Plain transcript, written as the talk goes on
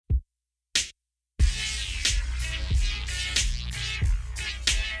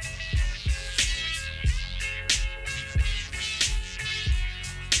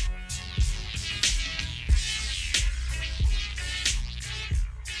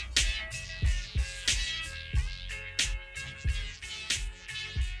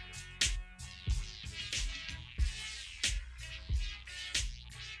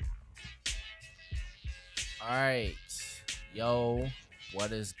right. Yo,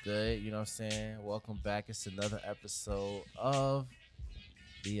 what is good? You know what I'm saying? Welcome back. It's another episode of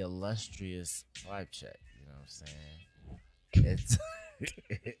the illustrious vibe check. You know what I'm saying? It's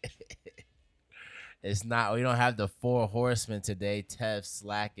it's not we don't have the four horsemen today, Tev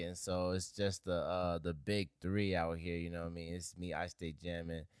slacking, so it's just the big three out here, you know what I mean? It's me, I stay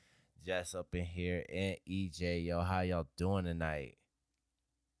jamming, Jess up in here, and EJ. Yo, how y'all doing tonight?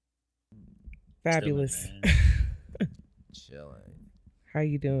 Chilling, Fabulous. man. Chilling. How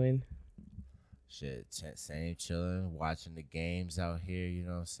you doing? Shit, same chilling, watching the games out here. You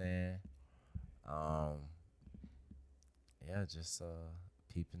know what I'm saying? Um, yeah, just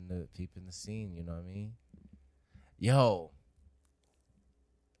peeping the scene. You know what I mean? Yo,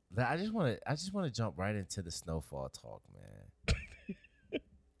 I just want to jump right into the snowfall talk, man.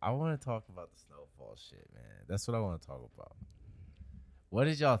 I want to talk about the snowfall shit, man. That's what I want to talk about. What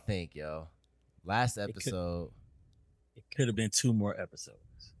did y'all think, yo? Last It could episode, it could have been two more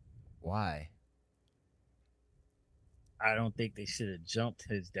episodes. why? I don't think they should have jumped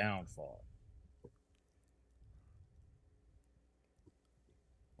his downfall.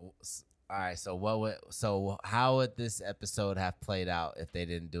 All right, so how would this episode have played out if they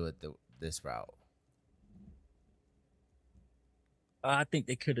didn't do it this route? I think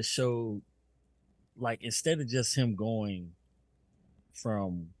they could have showed, like, instead of just him going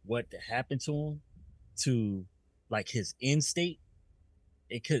from what happened to him to like his end state,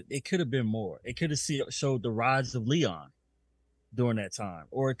 it could have been more. It could have showed the rise of Leon during that time,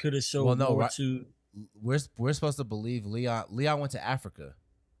 or it could have Well, showed no, more right, to we're supposed to believe Leon went to Africa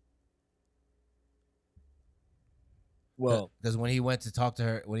well, because when he went to talk to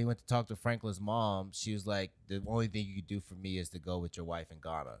her, when he went to talk to Franklin's mom, she was like, "The only thing you could do for me is to go with your wife in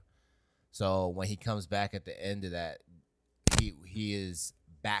Ghana." So when he comes back at the end of that, he is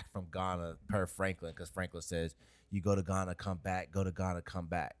back from Ghana per Franklin because Franklin says, "You go to Ghana, come back. Go to Ghana, come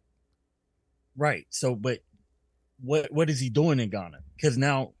back." right. So, but what is he doing in Ghana? Because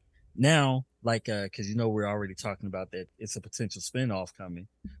now like because we're already talking about that it's a potential spinoff coming.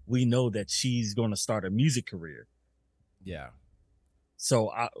 We know that she's going to start a music career. Yeah.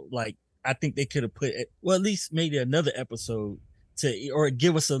 So I think they could have put it, well, at least maybe another episode to, or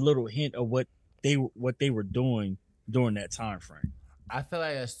give us a little hint of what they were doing during that time frame. I feel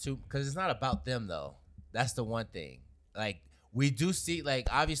like that's too because it's not about them though. That's the one thing. Like we do see, like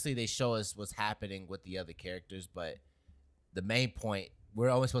obviously they show us what's happening with the other characters, but the main point we're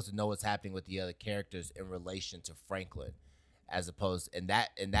always supposed to know what's happening with the other characters in relation to Franklin, as opposed in that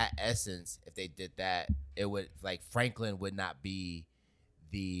essence, if they did that, it would like Franklin would not be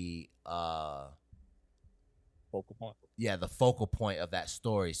the Focal point. yeah the focal point of that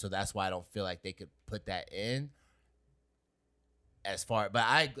story. So that's why I don't feel like they could put that in as far, but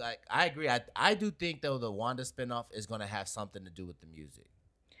I agree. I do think though the Wanda spinoff is gonna have something to do with the music.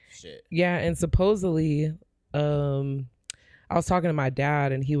 Shit. Yeah, and supposedly, I was talking to my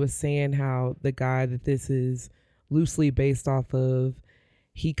dad, and he was saying how the guy that this is loosely based off of,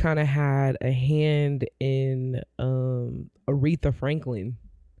 he kind of had a hand in Aretha Franklin.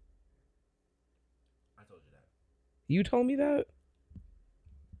 I told you that. You told me that?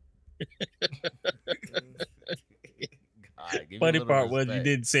 God, give me a Funny little part was you respect.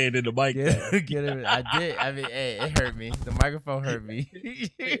 didn't say it in the mic. Get it. I did. I mean, hey, it hurt me. The microphone hurt me.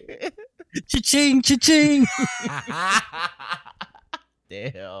 Cha-ching, cha-ching.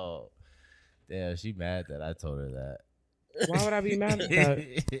 Damn. Damn, she mad that I told her that. Why would I be mad at that?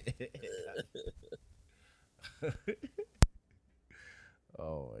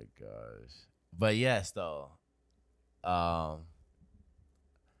 Oh my gosh. But yes, though. I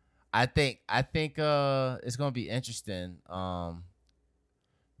think it's gonna be interesting.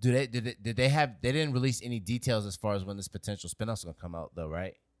 They didn't release any details as far as when this potential spinoff's gonna come out though,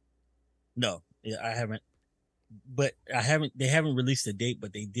 right? No, yeah, I haven't. But They haven't released a date,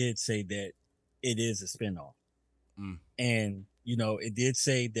 but they did say that it is a spinoff. Mm. And it did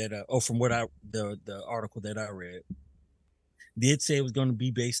say that. From the article that I read, did say it was going to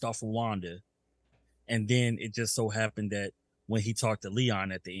be based off of Wanda, and then it just so happened that when he talked to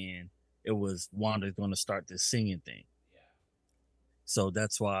Leon at the end, it was Wanda going to start this singing thing. Yeah. So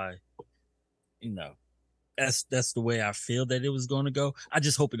that's why, you know, that's the way I feel that it was going to go. I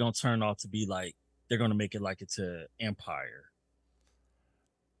just hope it don't turn out to be like they're going to make it like it's a Empire.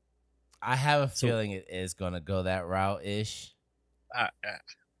 I have a So feeling it is gonna go that route ish. I,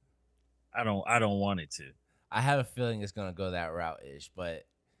 I don't want it to. I have a feeling it's gonna go that route ish, but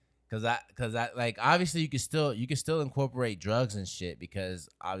because I like obviously you can still incorporate drugs and shit because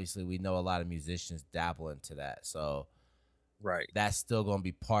obviously we know a lot of musicians dabble into that, so Right. that's still gonna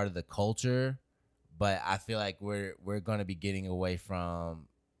be part of the culture. but I feel like we're gonna be getting away from.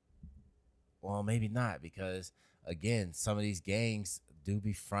 Well, maybe not because again, some of these gangs do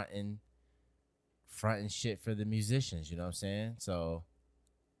be fronting shit for the musicians. You know what I'm saying? So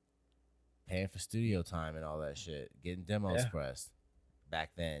paying for studio time and all that shit, getting demos Yeah. pressed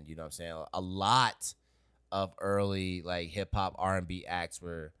back then. You know what I'm saying? A lot of early like hip hop R&B acts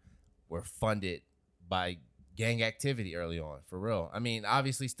were funded by gang activity early on, for real. I mean,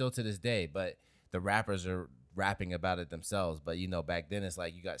 obviously still to this day, but the rappers are rapping about it themselves. But you know, back then it's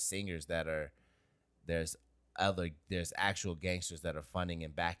like you got singers that are there's there's actual gangsters that are funding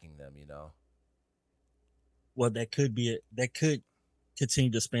and backing them, you know. Well, that could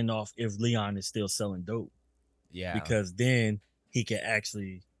continue to spin off if Leon is still selling dope, Yeah. because then he can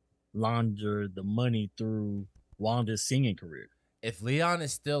actually launder the money through Wanda's singing career. If Leon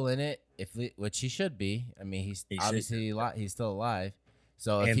is still in it, which he should be. I mean, he's He should obviously be, he's still alive.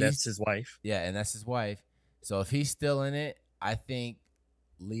 So if and he's that's his wife. yeah, and that's his wife. So if he's still in it, I think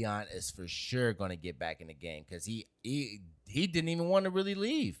Leon is for sure going to get back in the game because he didn't even want to really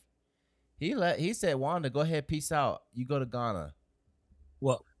leave. He said, Wanda, go ahead, peace out. You go to Ghana.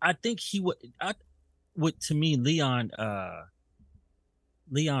 Well, I think he would. To me, Leon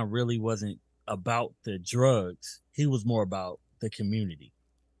really wasn't about the drugs. He was more about the community.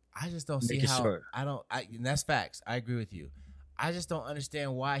 I just don't see Making how sure. and that's facts. I agree with you. I just don't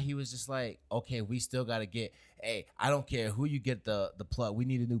understand why he was just like, okay, we still gotta get. Hey, I don't care who you get the plug. We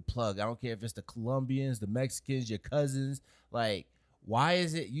need a new plug. I don't care if it's the Colombians, the Mexicans, your cousins. Like, why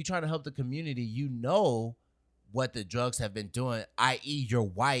is it you trying to help the community? You know what the drugs have been doing, i.e., your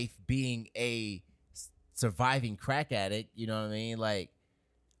wife being a surviving crack addict. You know what I mean? Like,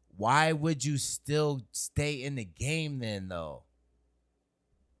 why would you still stay in the game then, though?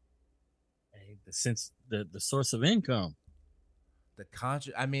 The source of income.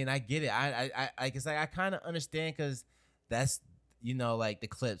 I mean, I get it. I guess I kind of understand because that's like the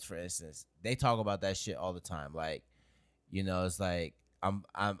Clips, for instance. They talk about that shit all the time. Like, it's like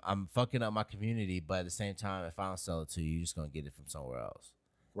I'm fucking up my community, but at the same time, if I don't sell it to you, you're just gonna get it from somewhere else.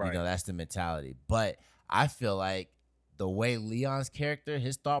 Right. That's the mentality. But I feel like the way Leon's character,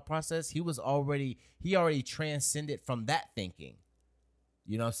 his thought process, he already transcended from that thinking.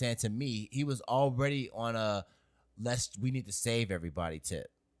 You know what I'm saying? To me, he was already on a we need to save everybody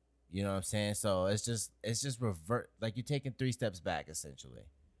tip. You know what I'm saying? So it's just revert, like you're taking 3 steps back essentially.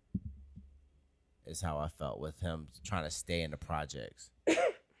 Is how I felt with him trying to stay in the projects.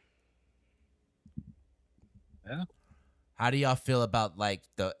 Yeah. How do y'all feel about like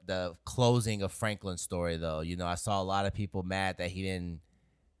the closing of Franklin's story though? I saw a lot of people mad that he didn't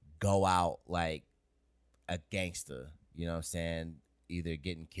go out like a gangster. You know what I'm saying? Either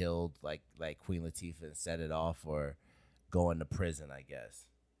getting killed like Queen Latifah and set it off, or going to prison, I guess.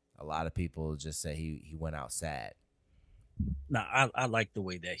 A lot of people just say he went out sad. Now, I like the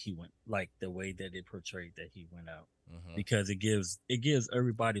way that he went, like the way that it portrayed that he went out, Mm-hmm. because it gives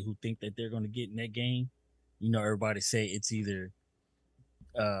everybody who think that they're going to get in that game. Everybody say it's either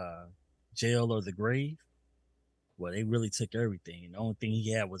jail or the grave. Well, they really took everything, and the only thing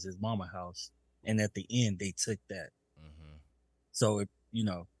he had was his mama house, and at the end they took that. Mm-hmm. So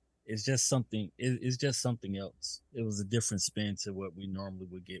it's just something. It's just something else. It was a different spin to what we normally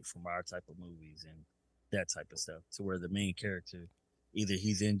would get from our type of movies and that type of stuff. To where the main character, either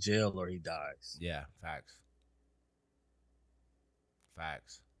he's in jail or he dies. Yeah, facts.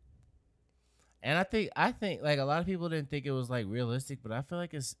 And I think like a lot of people didn't think it was like realistic, but I feel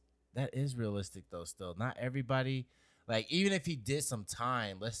like that is realistic though. Still, not everybody, like even if he did some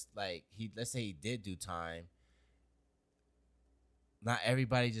time, let's say he did do time. Not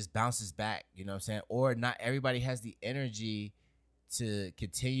everybody just bounces back, you know what I'm saying? Or not everybody has the energy to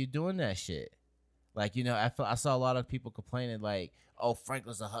continue doing that shit. Like, I saw a lot of people complaining like, oh,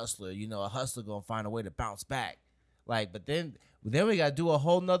 Franklin's a hustler. A hustler gonna find a way to bounce back. Like, but then we gotta do a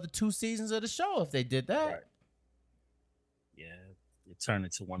whole nother 2 seasons of the show if they did that. Right. Yeah, it turned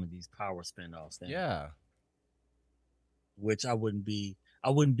into one of these power spinoffs. Then. Yeah. Which I wouldn't be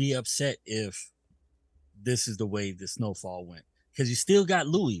upset if this is the way the Snowfall went. Because you still got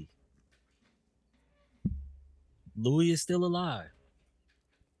Louis. Louis is still alive.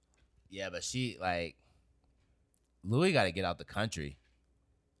 Yeah, but Louis got to get out the country.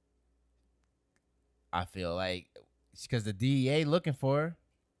 I feel like because the DEA looking for her.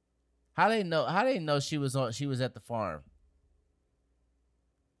 How they know she was at the farm?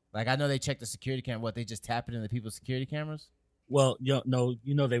 Like, I know they checked the security camera. What, they just tap it into people's security cameras? Well,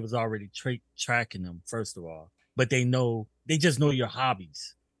 they was already tracking them, first of all. But they just know your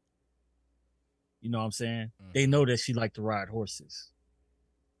hobbies. You know what I'm saying? Mm-hmm. They know that she liked to ride horses.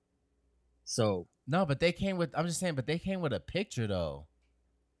 So No, but they came with. I'm just saying, but they came with a picture though.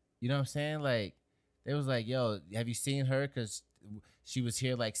 You know what I'm saying? Like, they was like, "Yo, have you seen her? Cause she was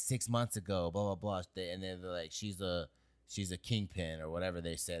here like 6 months ago." Blah blah blah. And then they're like, "She's a kingpin or whatever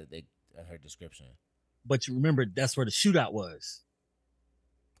they said they in her description." but you remember that's where the shootout was.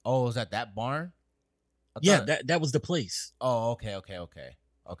 Oh, was that barn? I Yeah, thought. that was the place. Oh, okay.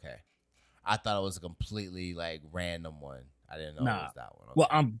 I thought it was a completely like random one. I didn't know it Nah. was that one. Okay. Well,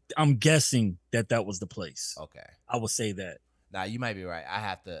 I'm guessing that was the place. Okay. I will say that. Now you might be right.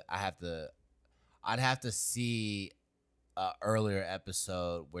 I'd have to see a earlier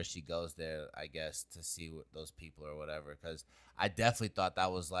episode where she goes there, I guess, to see what those people or whatever. Because I definitely thought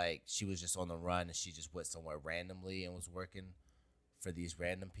that was like she was just on the run and she just went somewhere randomly and was working for these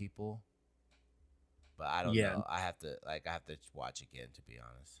random people. But I don't know. I have to watch again, to be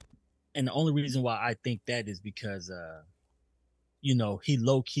honest. And the only reason why I think that is because you know, he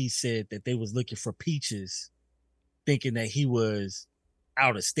low key said that they was looking for Peaches, thinking that he was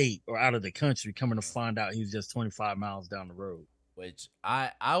out of state or out of the country, coming to find out he was just 25 miles down the road. Which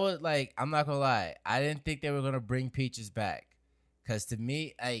I would like. I'm not gonna lie. I didn't think they were gonna bring Peaches back, cause to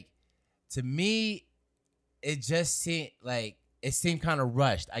me, it just seemed like it seemed kind of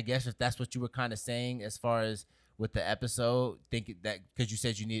rushed. I guess if that's what you were kind of saying as far as with the episode, thinking that because you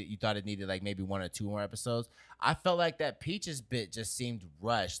said you thought it needed like maybe 1 or 2 more episodes. I felt like that Peaches bit just seemed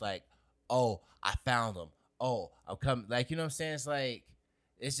rushed. Like, oh, I found him. Oh, I'm coming. Like, you know what I'm saying? It's like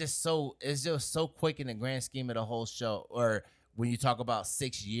it's just so quick in the grand scheme of the whole show. Or when you talk about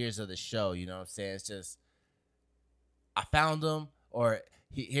 6 years of the show, you know what I'm saying? It's just I found him, or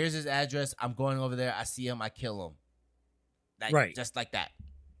here's his address. I'm going over there. I see him. I kill him. Like, right. Just like that.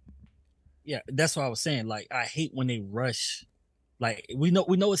 Yeah, that's what I was saying. Like, I hate when they rush. Like, we know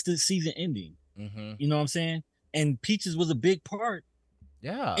it's the season ending. Mm-hmm. You know what I'm saying? And Peaches was a big part.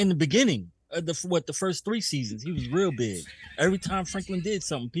 Yeah. In the beginning, the first 3 seasons, he was real big. Every time Franklin did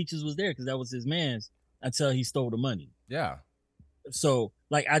something, Peaches was there because that was his man's until he stole the money. Yeah. So,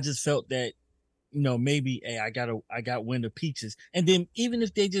 like, I just felt that, you know, maybe, hey, I got wind of Peaches, and then even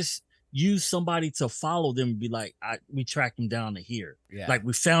if they just use somebody to follow them and be like, we tracked him down to here. Yeah. Like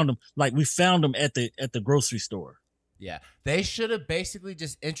we found him at the grocery store. Yeah. They should have basically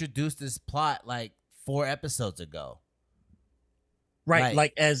just introduced this plot like 4 episodes ago. Right.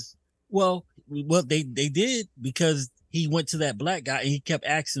 Like as well they did, because he went to that black guy and he kept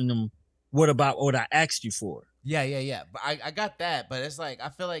asking him, what about what I asked you for? Yeah. But I got that, but it's like I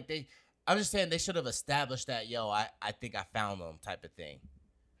feel like I'm just saying they should have established that, yo, I think I found them type of thing.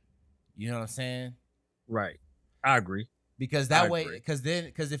 You know what I'm saying? Right. I agree. Because that way, because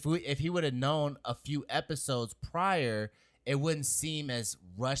if he would have known a few episodes prior, it wouldn't seem as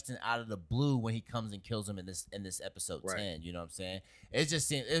rushed and out of the blue when he comes and kills him in this episode 10. You know what I'm saying? It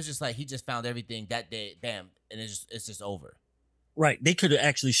was just like he just found everything that day, bam, and it's just over. Right. They could have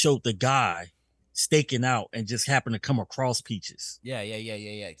actually showed the guy staking out and just happened to come across Peaches. Yeah,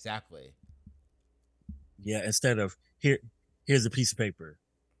 exactly. Yeah, instead of here's a piece of paper.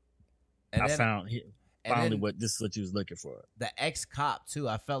 And I found finally this is what you was looking for. The ex-cop too.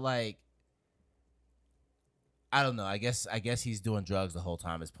 I felt like, I don't know. I guess he's doing drugs the whole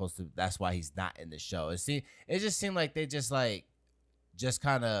time. It's supposed to. That's why he's not in the show. It just seemed like they just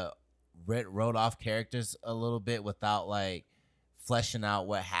kind of wrote off characters a little bit without like fleshing out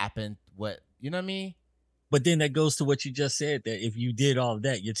what happened. What, you know what I mean? But then that goes to what you just said, that if you did all of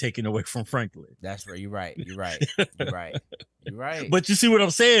that, you're taking away from Franklin. That's right. You're right. But you see what I'm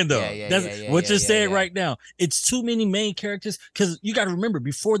saying, though? Yeah, what you're saying right now. It's too many main characters, because you got to remember,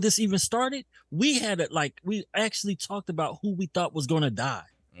 before this even started, we actually talked about who we thought was going to die.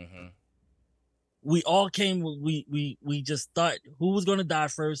 Mm-hmm. We all came, we just thought who was going to die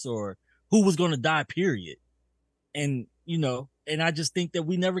first, or who was going to die, period. And, you know, and I just think that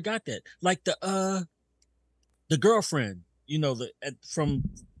we never got that. Like the girlfriend, you know, from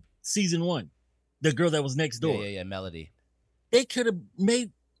season 1, the girl that was next door. Yeah, Melody. They could have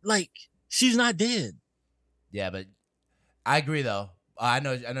made, like, she's not dead. Yeah, but I agree though. I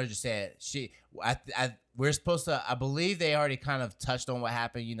know what you're saying. We're supposed to. I believe they already kind of touched on what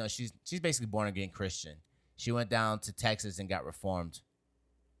happened. You know, she's basically born again Christian. She went down to Texas and got reformed.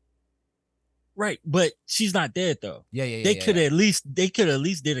 Right, but she's not dead though. Yeah. They could at least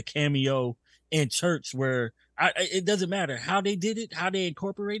did a cameo in church where it doesn't matter how they did it, how they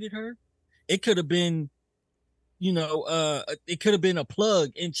incorporated her. It could have been, you know, it could have been a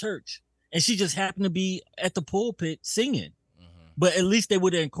plug in church, and she just happened to be at the pulpit singing. Mm-hmm. But at least they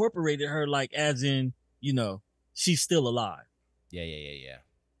would have incorporated her, like, as in, you know, she's still alive. Yeah.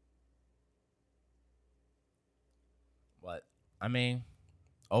 But I mean,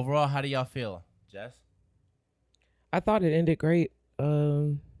 Overall, how do y'all feel, Jess? I thought it ended great. Yeah,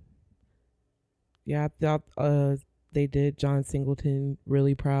 I thought they did John Singleton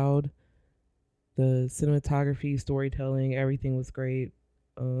really proud. The cinematography, storytelling, everything was great.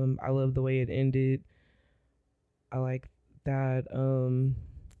 I love the way it ended. I like that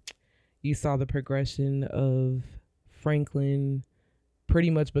you saw the progression of Franklin pretty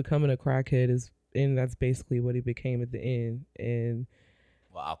much becoming a crackhead is and that's basically what he became at the end. And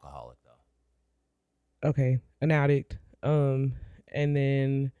Well, alcoholic though. okay, an addict. And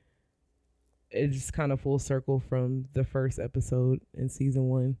then it's kind of full circle from the first episode in season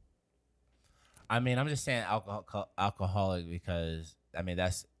 1. I mean, I'm just saying alcoholic because I mean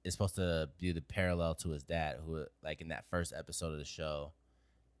that's it's supposed to be the parallel to his dad, who like in that first episode of the show,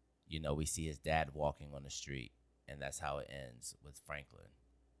 we see his dad walking on the street, and that's how it ends with Franklin.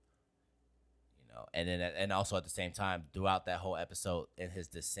 And then and also at the same time throughout that whole episode in his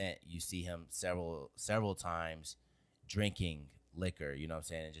descent, you see him several times drinking liquor. You know what I'm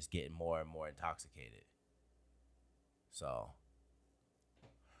saying, and just getting more and more intoxicated. So.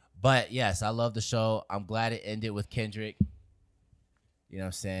 But yes, I love the show. I'm glad it ended with Kendrick. You know what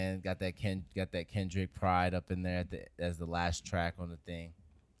I'm saying? Got that Kendrick pride up in there as the last track on the thing.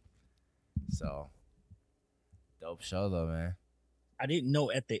 So dope show though, man. I didn't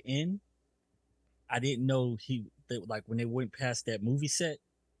know at the end. I didn't know like when they went past that movie set.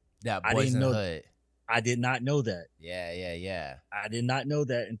 That I Boys didn't in the know. Hood. I did not know that. Yeah. I did not know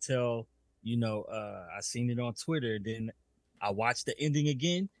that until I seen it on Twitter. Then I watched the ending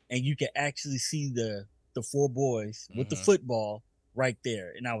again, and you can actually see the 4 boys with the football right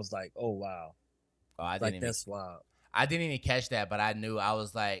there, and I was like, oh wow, Oh, that's wild. I didn't even catch that, but I knew. I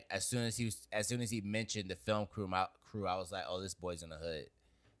was like, as soon as he mentioned the film crew, I was like, oh, this Boys in the Hood.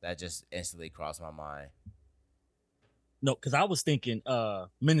 That just instantly crossed my mind. No, because I was thinking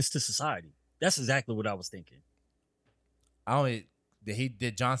Menace to Society. That's exactly what I was thinking.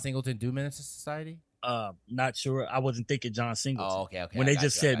 Did John Singleton do Menace to Society? Not sure. I wasn't thinking John Singleton. Oh, okay. When they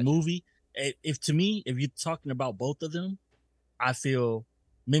just said movie, if to me, if you're talking about both of them, I feel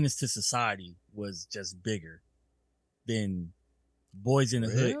Menace to Society was just bigger than Boys in the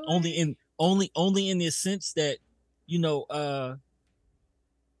Hood. Only in the sense that,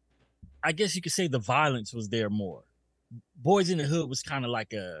 I guess you could say the violence was there more. Boys in the Hood was kind of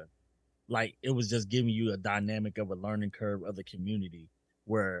like it was just giving you a dynamic of a learning curve of the community,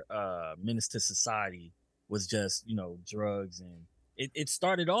 where Menace to Society was just, drugs, and it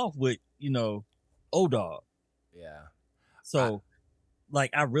started off with, O-Dog. Yeah. So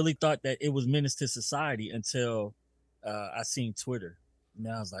I really thought that it was Menace to Society until I seen Twitter.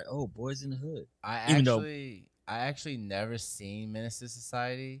 And I was like, oh, Boys in the Hood. I actually never seen Menace to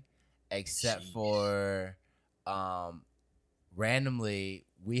Society except for randomly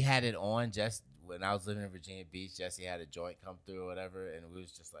we had it on just when I was living in Virginia Beach. Jesse had a joint come through or whatever, and we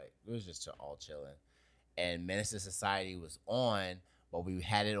was just all chilling. And Menace to Society was on, but we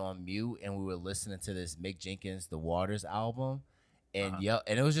had it on mute, and we were listening to this Mick Jenkins The Waters album. And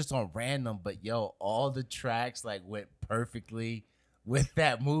and it was just on random, but all the tracks like went perfectly with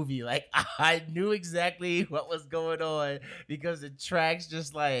that movie. Like I knew exactly what was going on because the tracks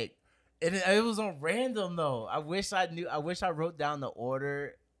just like it was on random though. I wish I wrote down the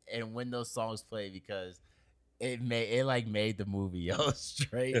order and when those songs played because it made the movie,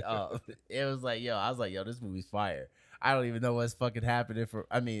 straight up. It was like, I was like, this movie's fire. I don't even know what's fucking happening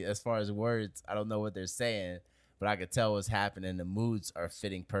as far as words, I don't know what they're saying, but I could tell what's happening. The moods are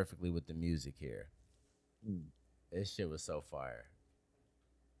fitting perfectly with the music here. This shit was so fire.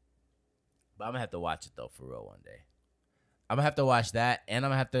 But I'm gonna have to watch it though for real one day. I'm gonna have to watch that, and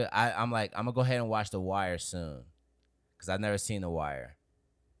I'm gonna go ahead and watch The Wire soon, because I've never seen The Wire.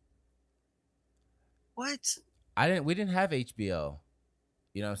 What? We didn't have HBO.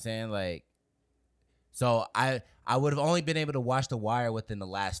 You know what I'm saying? Like, so I would have only been able to watch The Wire within the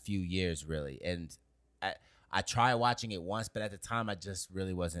last few years, really. And I tried watching it once, but at the time I just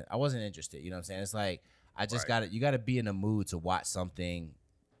really wasn't interested. You know what I'm saying? It's like I just you gotta be in the mood to watch something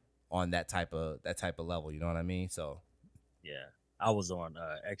on that type of level. You know what I mean? So yeah, I was on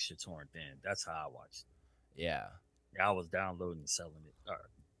Extra Torrent then. That's how I watched it. Yeah, I was downloading and selling it. All right.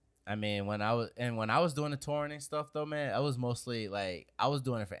 I mean, when I was doing the torrenting stuff though, man, I was mostly like I was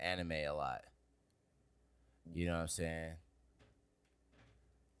doing it for anime a lot. You know what I'm saying?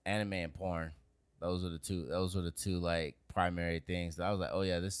 Anime and porn. Those were the two like primary things that I was like, oh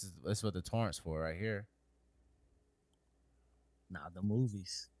yeah, this is what the torrent's for right here. Nah, the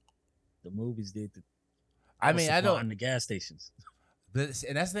movies did the. I mean, I don't in the gas stations. But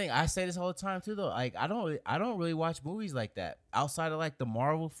and that's the thing. I say this all the time too, though. Like I don't really watch movies like that outside of like the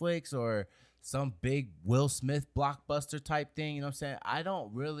Marvel flicks or some big Will Smith blockbuster type thing. You know what I'm saying? I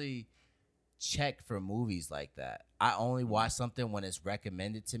don't really check for movies like that. I only watch something when it's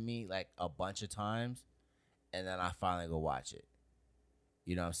recommended to me like a bunch of times, and then I finally go watch it.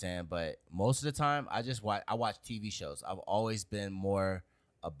 You know what I'm saying? But most of the time, I watch TV shows. I've always been more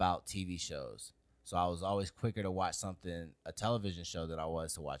about TV shows. So I was always quicker to watch a television show, than I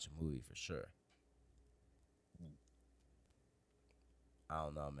was to watch a movie for sure. I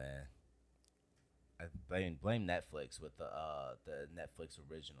don't know, man. I blame Netflix with the Netflix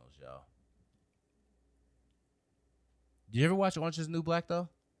originals, yo. Did you ever watch Orange Is the New Black though?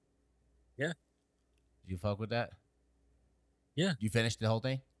 Yeah. Did you fuck with that? Yeah. You finished the whole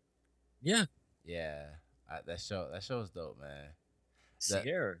thing? Yeah. Yeah. That show is dope, man.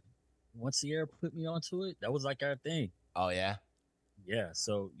 Sierra. Once Sierra put me onto it, that was like our thing. Oh yeah. Yeah.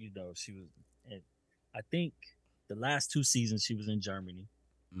 So she was, and I think the last 2 seasons she was in Germany,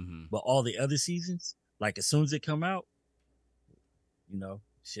 but all the other seasons, like as soon as it come out,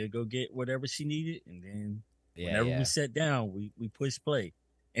 she'll go get whatever she needed, and then whenever we sat down, we push play,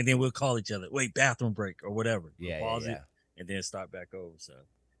 and then we'll call each other, wait, bathroom break or whatever. We'll pause it and then start back over. So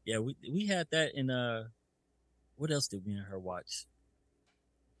yeah, we had that in what else did we and her watch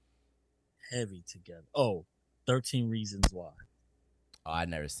heavy together? Oh, 13 Reasons Why. Oh, I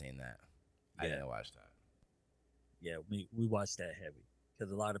never seen that. I Yeah. didn't watch that. Yeah, we watched that heavy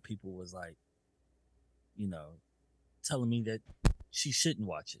because a lot of people was like, telling me that she shouldn't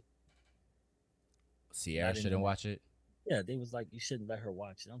watch it. Sierra shouldn't watch it. Yeah, they was like, you shouldn't let her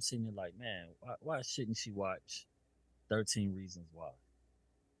watch it. I'm sitting there like, man, why shouldn't she watch 13 Reasons Why?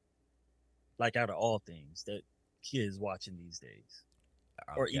 Like out of all things that kids watching these days,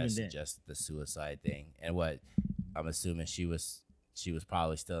 Or even then, just the suicide thing. And what I'm assuming she was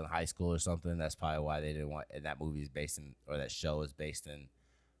probably still in high school or something. That's probably why they didn't want. And that movie is based in, or that show is based in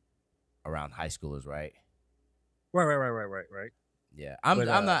around high schoolers, right? Right. Yeah, I'm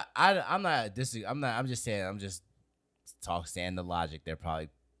just saying. I'm just saying the logic they're probably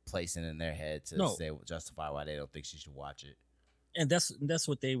placing in their head to justify why they don't think she should watch it. And that's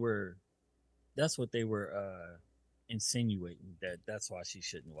what they were. That's what they were insinuating, that's why she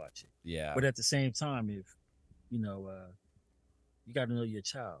shouldn't watch it. Yeah. But at the same time, if you got to know your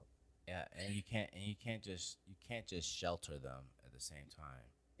child. Yeah, and you can't just shelter them at the same time.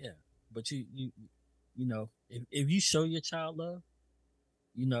 Yeah, but you if you show your child love,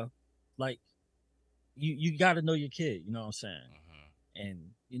 like you got to know your kid. You know what I'm saying? Mm-hmm.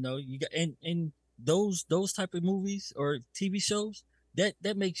 And you got and those type of movies or TV shows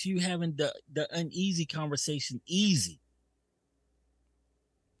that makes you having the uneasy conversation easy,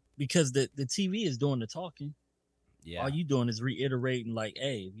 because the TV is doing the talking. Yeah. All you doing is reiterating like,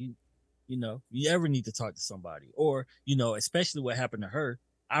 hey, if you ever need to talk to somebody, or especially what happened to her,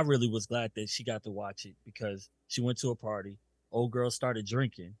 I really was glad that she got to watch it, because she went to a party, old girl started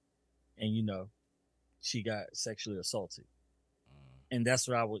drinking, and she got sexually assaulted. And that's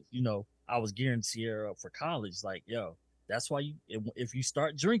what I was gearing Sierra up for college. Like, yo, that's why if you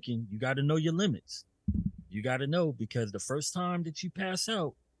start drinking, you got to know your limits. You got to know, because the first time that you pass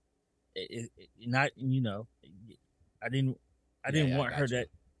out, I didn't want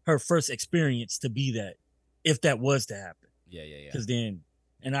her first experience to be that, if that was to happen. Yeah. Because then,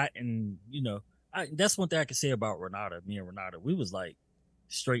 that's one thing I can say about Renata. Me and Renata, we was like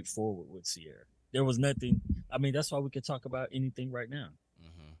straightforward with Sierra. There was nothing. I mean, that's why we could talk about anything right now.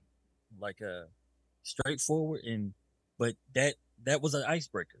 Mm-hmm. Like straightforward, but that was an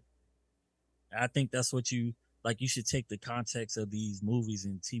icebreaker. I think that's what you should take the context of these movies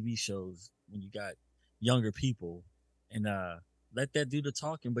and TV shows when you got younger people, and let that do the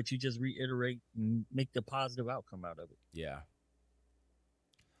talking, but you just reiterate and make the positive outcome out of it. Yeah.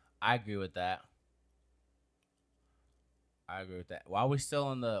 I agree with that. While we're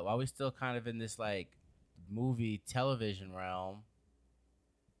still kind of in this like movie television realm,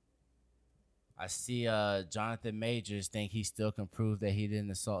 I see Jonathan Majors think he still can prove that he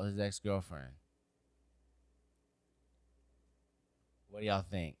didn't assault his ex-girlfriend. What do y'all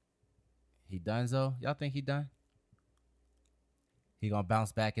think? He done, though? Y'all think he done? He gonna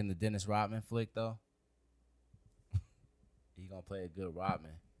bounce back in the Dennis Rodman flick, though? He gonna play a good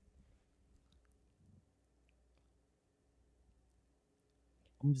Rodman.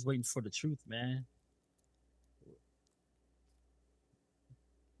 I'm just waiting for the truth, man.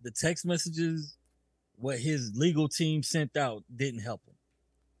 The text messages, what his legal team sent out, didn't help him.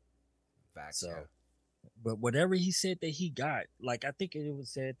 Facts. So, but whatever he said that he got, like I think it was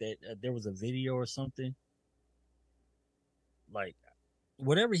said that there was a video or something. Like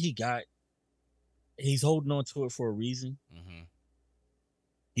whatever he got, he's holding on to it for a reason. Mm-hmm.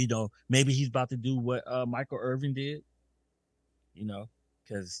 You know, maybe he's about to do what Michael Irvin did. You know,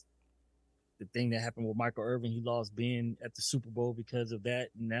 because the thing that happened with Michael Irvin, he lost being at the Super Bowl because of that.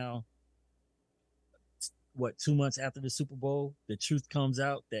 And now, what, 2 months after the Super Bowl, the truth comes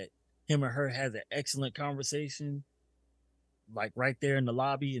out that him and her had an excellent conversation, like right there in the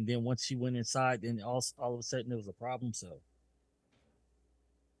lobby. And then once she went inside, then all of a sudden there was a problem.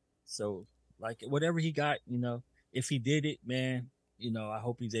 So like whatever he got, you know, if he did it, man, you know, I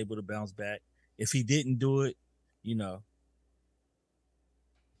hope he's able to bounce back. If he didn't do it, you know,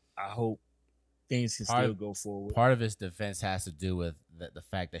 I hope things can Part still of, go forward. part of his defense has to do with the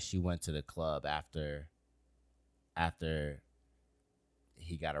fact that she went to the club after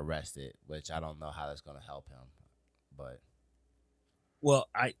he got arrested, which I don't know how that's going to help him. But Well,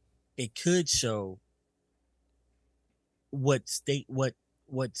 it could show what state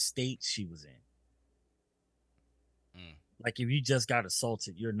she was in. Mm. Like if you just got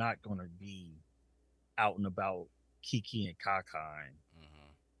assaulted, you're not gonna be out and about Kiki and Kaka,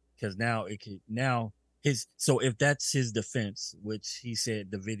 because now his, so if that's his defense, which he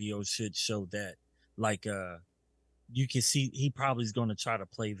said the video should show that, like you can see he probably is gonna try to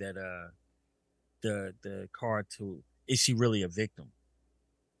play that the card to, is she really a victim,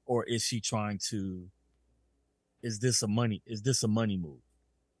 or is she trying to, is this a money move?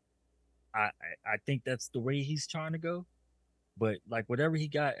 I think that's the way he's trying to go. But like whatever he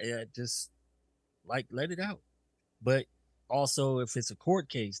got, just like let it out. But also, if it's a court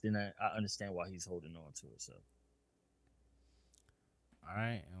case, then I understand why he's holding on to it. So all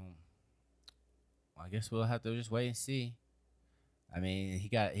right, I guess we'll have to just wait and see. I mean, he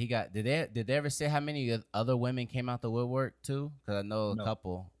got. Did they ever say how many other women came out the woodwork too? Because I know a No.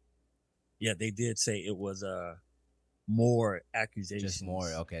 couple. Yeah, they did say it was more accusations. Just more.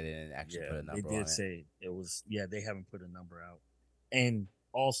 Okay, they didn't actually put a number on it. They did say it was. Yeah, they haven't put a number out, and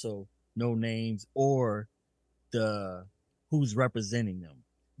also no names or the who's representing them.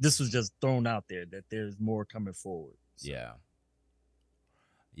 This was just thrown out there that there's more coming forward. So.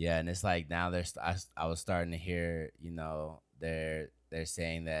 Yeah, and it's like now I was starting to hear, you know, they're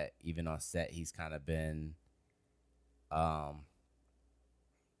saying that even on set he's kind of been a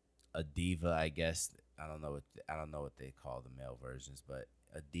diva, I guess. I don't know what they call the male versions, but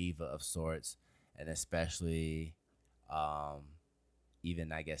a diva of sorts, and especially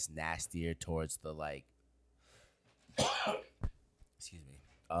even I guess nastier towards the like excuse me,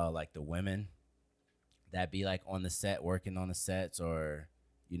 like the women that be like on the set, working on the sets, or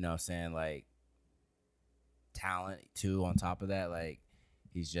you know what I'm saying, like talent too on top of that. Like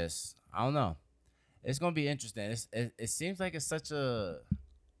he's just, I don't know. It's gonna be interesting. It seems like it's such a,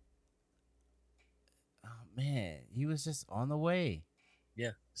 oh man, he was just on the way.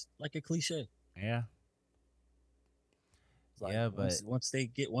 Yeah, it's like a cliche. Yeah. Like yeah, but once they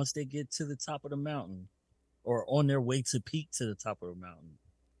get to the top of the mountain, or on their way to peak to the top of the mountain,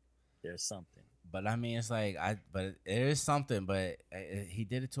 there's something. But I mean, it's like but there is something. But he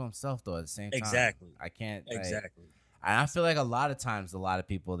did it to himself though. At the same time, Exactly. I can't Exactly. And I feel like a lot of times, a lot of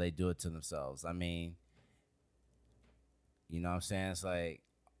people they do it to themselves. I mean, you know what I'm saying? It's like,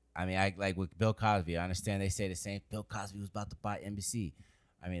 I mean, I like with Bill Cosby. I understand they say the same. Bill Cosby was about to buy NBC.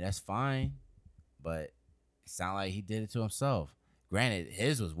 I mean, that's fine, but it sounded like he did it to himself. Granted,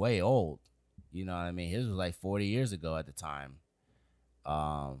 his was way old. You know what I mean? His was like 40 years ago at the time.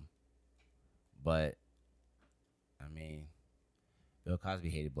 But I mean, Bill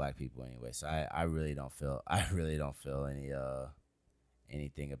Cosby hated black people anyway, so I really don't feel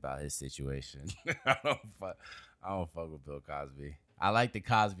anything about his situation. I don't fuck with Bill Cosby. I like the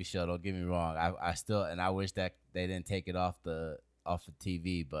Cosby Show. Don't get me wrong. I still, and I wish that they didn't take it off the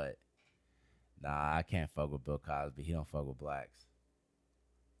TV, but nah, I can't fuck with Bill Cosby. He don't fuck with blacks.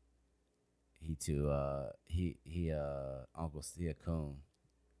 He too Uncle he a coon.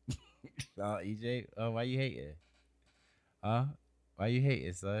 EJ, why you hating? Huh? Why you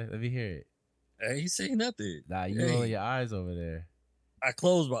hating, son? Let me hear it. Hey, he saying nothing. Nah, you roll your eyes over there. I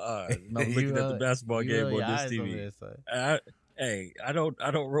closed my eyes and I'm looking at the basketball game on this TV. I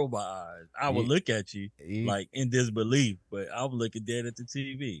don't roll my eyes. I will look at you like in disbelief, but I'm looking dead at the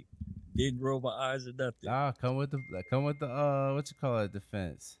TV. Didn't roll my eyes or nothing. Nah, come with the what you call it,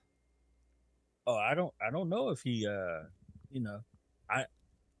 defense. Oh, I don't know if he you know,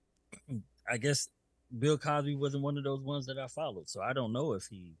 I guess Bill Cosby wasn't one of those ones that I followed, so I don't know if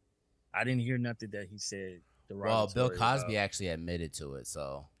I didn't hear nothing that he said. Well, Bill Cosby actually admitted to it,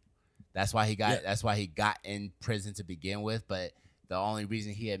 so that's why he got in prison to begin with. But the only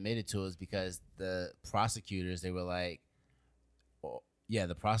reason he admitted to it is because the prosecutors, they were like, Yeah,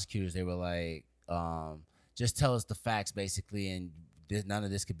 the prosecutors, they were like, just tell us the facts basically, and none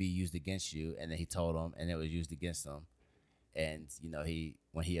of this could be used against you. And then he told them, and it was used against him. And he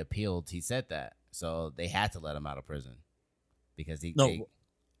when he appealed, he said that, so they had to let him out of prison because No, they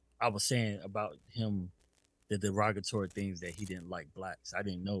I was saying about him, the derogatory things that he didn't like blacks. I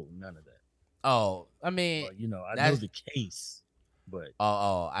didn't know none of that. oh, I mean, Well, I know that's the case, but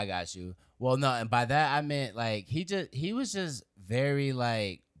I got you. Well, no, and by that I meant like he was just very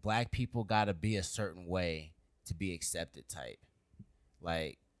like black people got to be a certain way to be accepted type.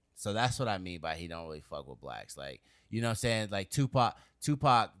 Like, so that's what I mean by he don't really fuck with blacks. Like, you know what I'm saying? Like Tupac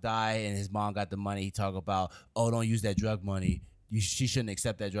died and his mom got the money. He talk about, oh, don't use that drug money. She shouldn't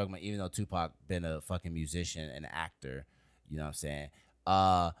accept that drug money, even though Tupac been a fucking musician and actor. You know what I'm saying?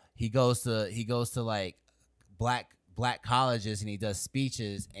 He goes to like black colleges and he does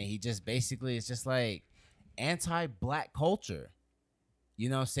speeches and he just basically is just like anti-black culture. You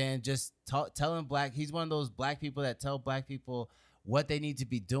know what I'm saying? Just telling black, he's one of those black people that tell black people what they need to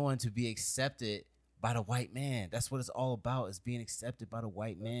be doing to be accepted by the white man. That's what it's all about, is being accepted by the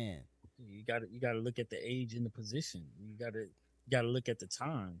white man. you gotta look at the age and the position. You gotta look at the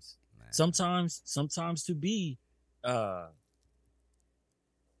times. Man. Sometimes to be,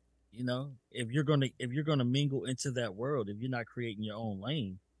 if you're gonna mingle into that world, if you're not creating your own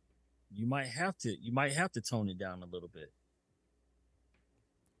lane, you might have to tone it down a little bit.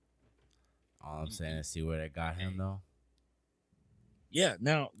 All I'm saying is see where that got him though. Yeah.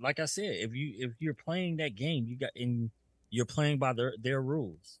 Now, like I said, if you're playing that game, you're playing by their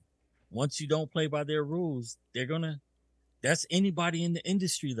rules. Once you don't play by their rules, that's anybody in the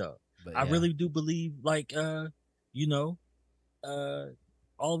industry though. But I yeah. really do believe like you know,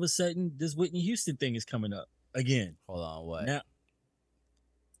 all of a sudden this Whitney Houston thing is coming up again. Hold on, what? Now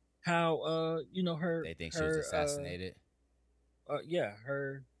how her They think her, she was assassinated? Yeah,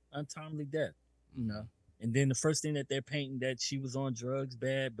 her untimely death, And then the first thing that they're painting that she was on drugs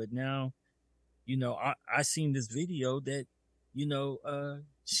bad, but now, I seen this video that,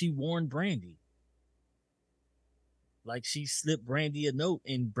 she warned Brandy. Like she slipped Brandy a note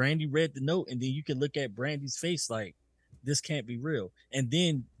and Brandy read the note, and then you can look at Brandy's face like this can't be real. And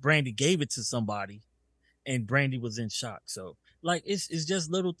then Brandy gave it to somebody and Brandy was in shock. So like it's just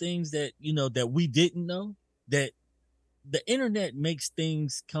little things that that we didn't know, that the internet makes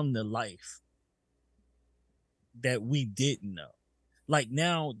things come to life that we didn't know. Like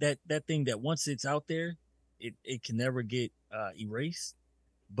now that thing that once it's out there, it can never get erased.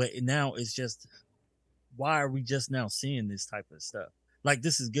 But now it's just, why are we just now seeing this type of stuff? Like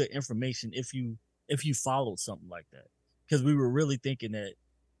this is good information if you followed something like that. Because we were really thinking that,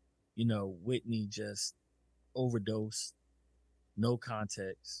 Whitney just overdosed, no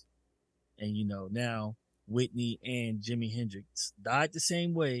context. And now Whitney and Jimi Hendrix died the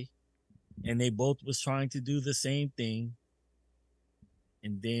same way, and they both was trying to do the same thing.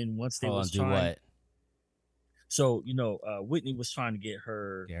 And then once they was trying, what? So Whitney was trying to get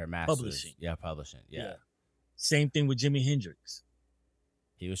her master's. publishing. Yeah, publishing. Yeah. Same thing with Jimi Hendrix.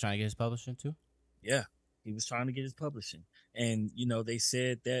 He was trying to get his publishing too. Yeah, he was trying to get his publishing, and they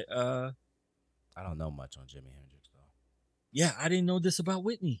said that. I don't know much on Jimi Hendrix though. Yeah, I didn't know this about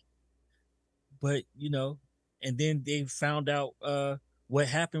Whitney, but and then they found out what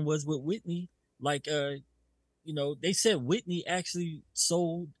happened was with Whitney. Like they said Whitney actually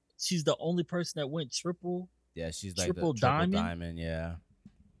sold. She's the only person that went triple. Yeah, she's like triple the triple diamond. Yeah.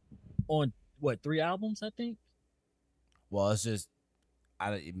 On what, 3 albums? I think. Well, it's just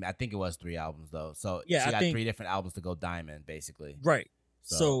I think it was 3 albums though. So yeah, she got 3 different albums to go diamond, basically. Right.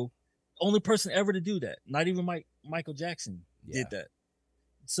 So only person ever to do that. Not even Michael Jackson did that.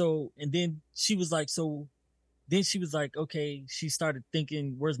 So and then she was like, okay, she started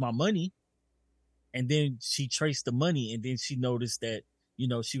thinking, where's my money? And then she traced the money, and then she noticed that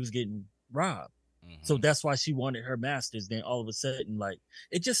she was getting robbed. Mm-hmm. So that's why she wanted her masters. Then all of a sudden, like,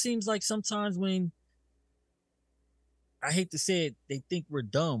 it just seems like sometimes when, I hate to say it, they think we're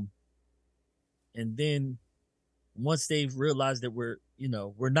dumb. And then once they've realized that we're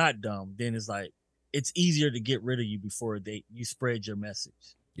not dumb, then it's like, it's easier to get rid of you before you spread your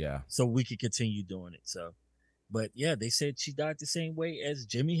message. Yeah. So we could continue doing it. So, but yeah, they said she died the same way as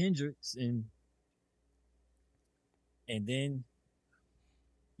Jimi Hendrix. And then,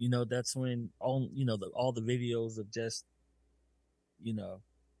 that's when all the videos of just,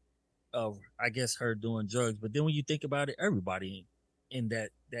 of, I guess, her doing drugs. But then when you think about it, everybody in that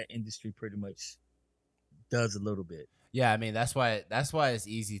industry pretty much does a little bit. Yeah, I mean that's why it's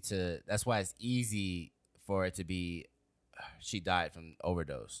easy for it to be she died from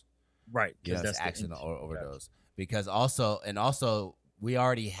overdose. Right, because that's accident or overdose. Because also we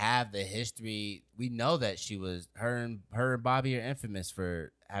already have the history. We know that her and Bobby are infamous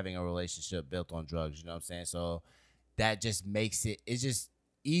for having a relationship built on drugs. You know what I'm saying? So that just makes it's just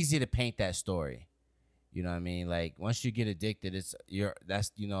easy to paint that story. You know what I mean? Like once you get addicted,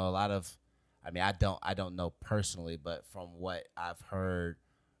 that's a lot of. I mean, I don't know personally, but from what I've heard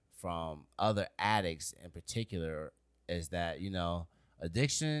from other addicts in particular, is that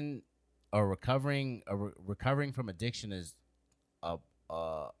addiction or recovering from addiction is a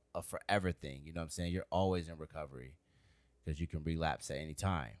a forever thing. You know what I'm saying? You're always in recovery because you can relapse at any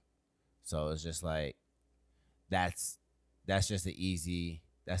time. So it's just like that's just an easy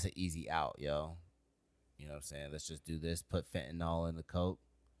out, yo. You know what I'm saying? Let's just do this. Put fentanyl in the coke.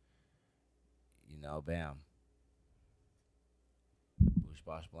 Bam. Boosh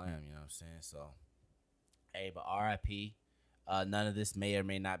bosh blam. You know what I'm saying? So, hey, but R.I.P. None of this may or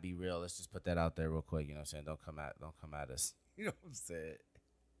may not be real. Let's just put that out there real quick. You know what I'm saying? Don't come at us. You know what I'm saying?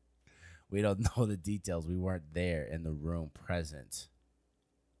 We don't know the details. We weren't there in the room present.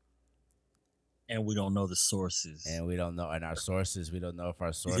 And we don't know the sources. And we don't know, and our sources, we don't know if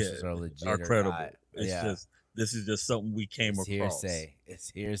our sources are legit are credible. or not. It's this is just something we came across. Hearsay. It's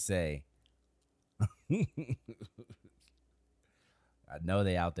hearsay. I know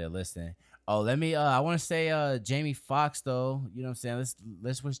they out there listening. Oh, let me. I want to say, Jamie Foxx though. You know what I'm saying?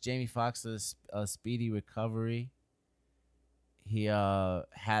 Let's wish Jamie Foxx a speedy recovery. He had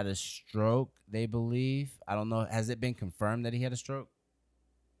a stroke. They believe. I don't know. Has it been confirmed that he had a stroke?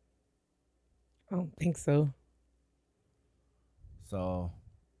 I don't think so. So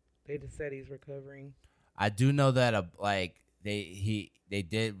they just said he's recovering. I do know that they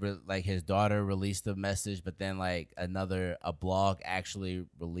did like his daughter released a message, but then like a blog actually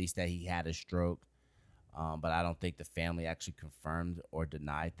released that he had a stroke. But I don't think the family actually confirmed or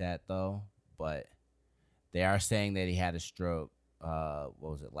denied that though. But they are saying that he had a stroke. What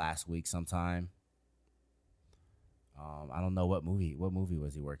was it, last week sometime? I don't know what movie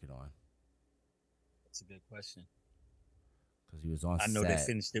was he working on. That's a good question. Because he was on set. I know they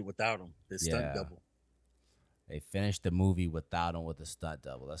finished it without him. The stunt double. They finished the movie without him with a stunt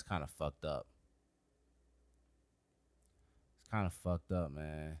double. That's kind of fucked up. It's kind of fucked up,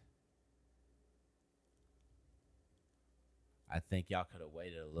 man. I think y'all could have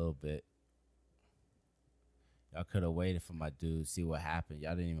waited a little bit. Y'all could have waited for my dude, see what happened.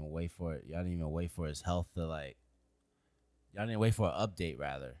 Y'all didn't even wait for it. Y'all didn't even wait for his health to y'all didn't wait for an update,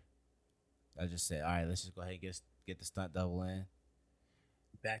 rather. I just said, all right, let's just go ahead and get the stunt double in.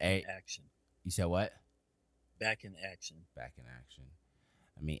 Back in action. You said what? Back in action. Back in action.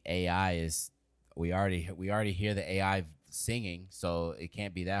 I mean, AI is we already hear the AI singing, so it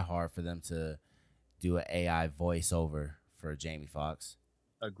can't be that hard for them to do an AI voiceover for Jamie Foxx.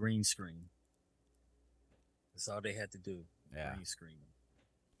 A green screen. That's all they had to do. Yeah. Green screen.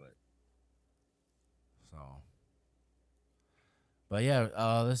 But yeah,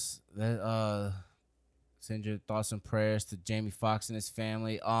 let's send your thoughts and prayers to Jamie Foxx and his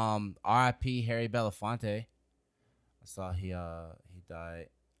family. R.I.P. Harry Belafonte. I saw he died.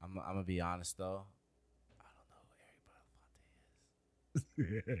 I'm gonna be honest though. I don't know who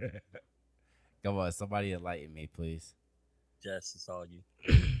Harry Belafonte is. Come on, somebody enlighten me, please. Jess, it's all you.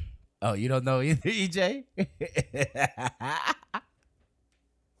 Oh, you don't know either, EJ?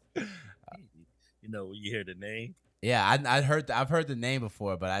 When you hear the name. Yeah, I've heard the name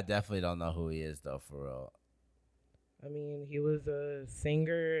before, but I definitely don't know who he is though, for real. I mean, he was a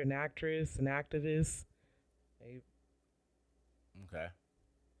singer, an actress, an activist. Okay.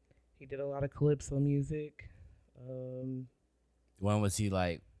 He did a lot of calypso music. When was he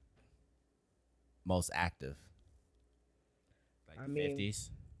most active? Like the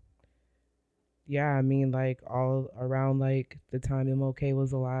 50s? Yeah, I mean, all around the time MLK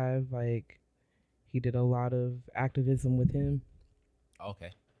was alive, he did a lot of activism with him.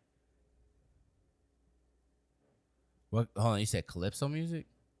 Okay. What? Hold on, you said calypso music?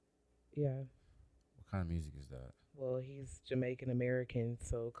 Yeah. What kind of music is that? Well, he's Jamaican American,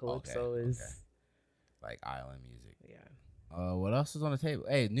 so calypso is like island music. Yeah. What else is on the table?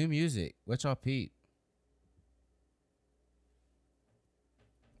 Hey, new music. What y'all peep?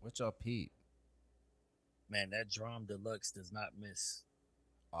 Man, that Drum Deluxe does not miss.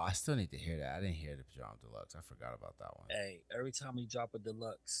 Oh, I still need to hear that. I didn't hear the Drum Deluxe. I forgot about that one. Hey, every time he drop a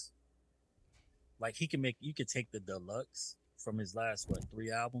deluxe, you could take the deluxe from his last 3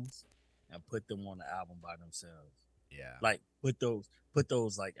 albums and put them on the album by themselves. Yeah. Put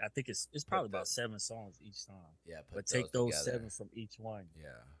those I think it's probably about 7 songs each time. Yeah, but take those together. 7 from each one.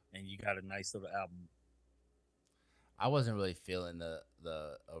 Yeah. And you got a nice little album. I wasn't really feeling the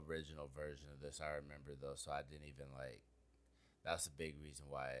original version of this. I remember though, so I didn't even That's a big reason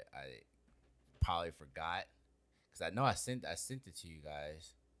why I probably forgot. Cause I know I sent it to you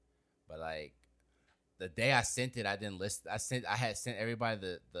guys, but like the day I sent it, I didn't listen. I had sent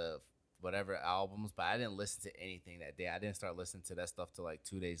everybody the whatever albums, but I didn't listen to anything that day. I didn't start listening to that stuff till like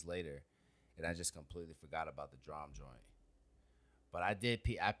 2 days later, and I just completely forgot about the drum joint. But I did.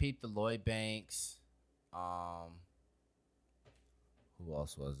 I peeped the Lloyd Banks. Who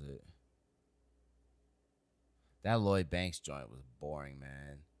else was it? That Lloyd Banks joint was boring,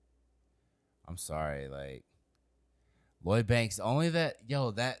 man. I'm sorry, like Lloyd Banks. Only that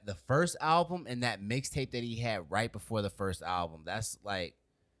that the first album and that mixtape that he had right before the first album. That's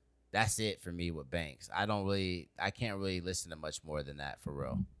it for me with Banks. I can't really listen to much more than that for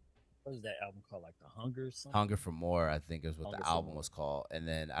real. What is that album called? Like The Hunger or something? Hunger for More, I think is what Hunger the for album More. was called. And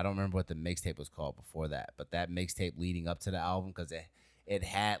then I don't remember what the mixtape was called before that. But that mixtape leading up to the album, because it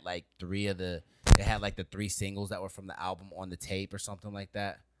had like the three singles that were from the album on the tape or something like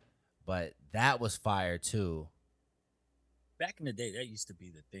that. But that was fire too. Back in the day, that used to be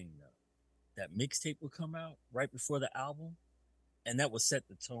the thing, though. That mixtape would come out right before the album, and that would set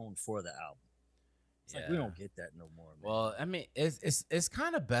the tone for the album. It's like we don't get that no more, man. Well, I mean, it's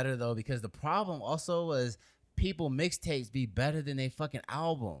kind of better though, because the problem also was people mixtapes be better than they fucking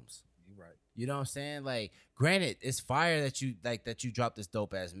albums. You're right. You know what I'm saying? Like, granted, it's fire that you dropped this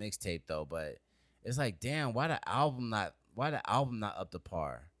dope ass mixtape though, but it's like, damn, why the album not up to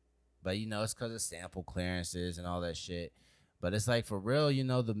par? But it's because of sample clearances and all that shit. But it's like, for real,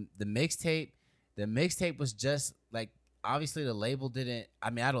 the mixtape was just like, obviously the label didn't. I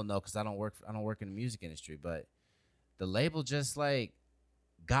mean, I don't know, because I don't work in the music industry, but the label just like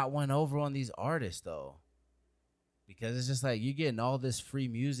got one over on these artists though, because it's just like you getting all this free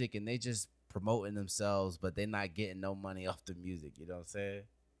music and they just promoting themselves, but they're not getting no money off the music. You know what I'm saying?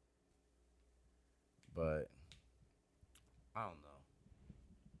 But I don't know.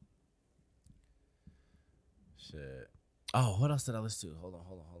 Shit. Oh, what else did I listen to? Hold on.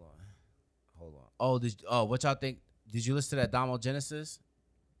 Oh, what y'all think? Did you listen to that Domo Genesis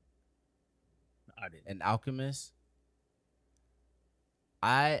I didn't. and Alchemist?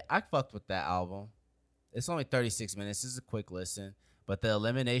 I fucked with that album. It's only 36 minutes. This is a quick listen. But the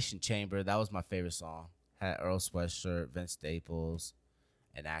Elimination Chamber, that was my favorite song. Had Earl Sweatshirt, Vince Staples,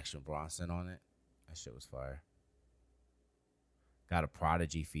 and Action Bronson on it. That shit was fire. Got a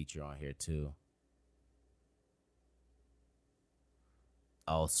Prodigy feature on here too.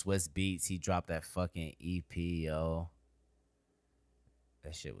 Oh, Swiss Beats, he dropped that fucking EP, yo.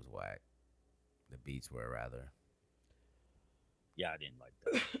 That shit was whack. The beats were, rather. Yeah, I didn't like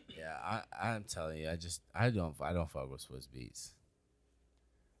that. Yeah, I'm telling you, I don't fuck with Swiss Beats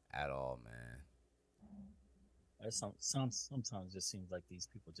at all, man. Sometimes it just seems like these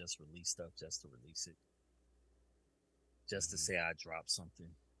people just release stuff just to release it, just to say I dropped something.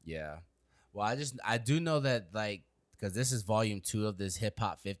 Yeah. Well, I do know that, like, because this is volume 2 of this Hip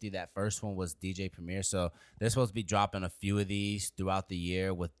Hop 50. That first one was DJ Premier. So they're supposed to be dropping a few of these throughout the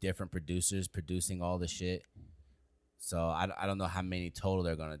year with different producers producing all the shit. So I don't know how many total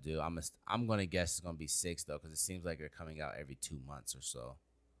they're going to do. I'm going to guess it's going to be 6, though, because it seems like they're coming out every 2 months or so.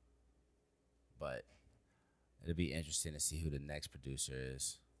 But it'll be interesting to see who the next producer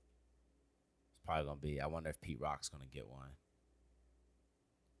is. It's probably going to be, I wonder if Pete Rock's going to get one.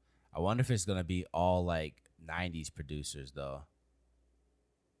 I wonder if it's going to be all, like, 90s producers, though.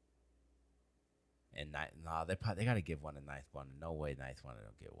 And they got to give one to Ninth Wonder. No way Ninth Wonder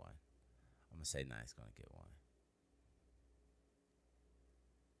don't get one. I'm going to say Ninth's going to get one.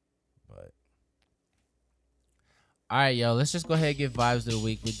 But all right, yo, let's just go ahead and give vibes of the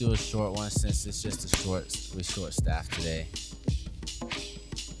week. We'll do a short one since it's just we're short staffed today. You know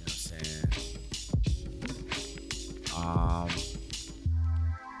what I'm saying?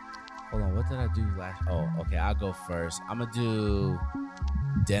 Hold on, what did I do last? Oh, okay, I'll go first. I'm gonna do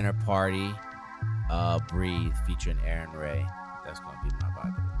Dinner Party, Breathe featuring Aaron Ray. That's gonna be my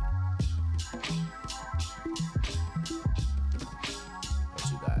vibe of the week. What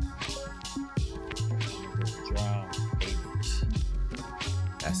you got? Drown Babies.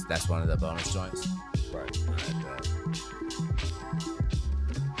 That's one of the bonus joints. Right.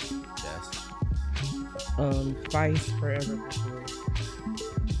 Yes. Vice Forever Before.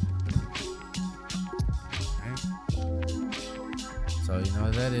 So you know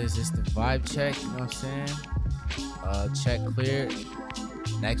what that is. It's the vibe check. You know what I'm saying? Check cleared.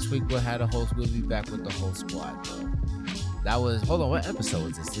 Next week we'll have the host. We'll be back with the whole squad, bro. That was. Hold on. What episode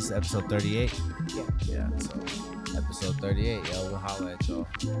was this? This is episode 38. Yeah. So episode 38. Yo, we'll holler at y'all.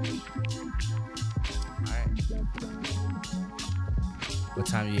 All right. What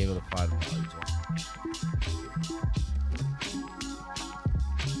time are you able to pod tomorrow, EJ?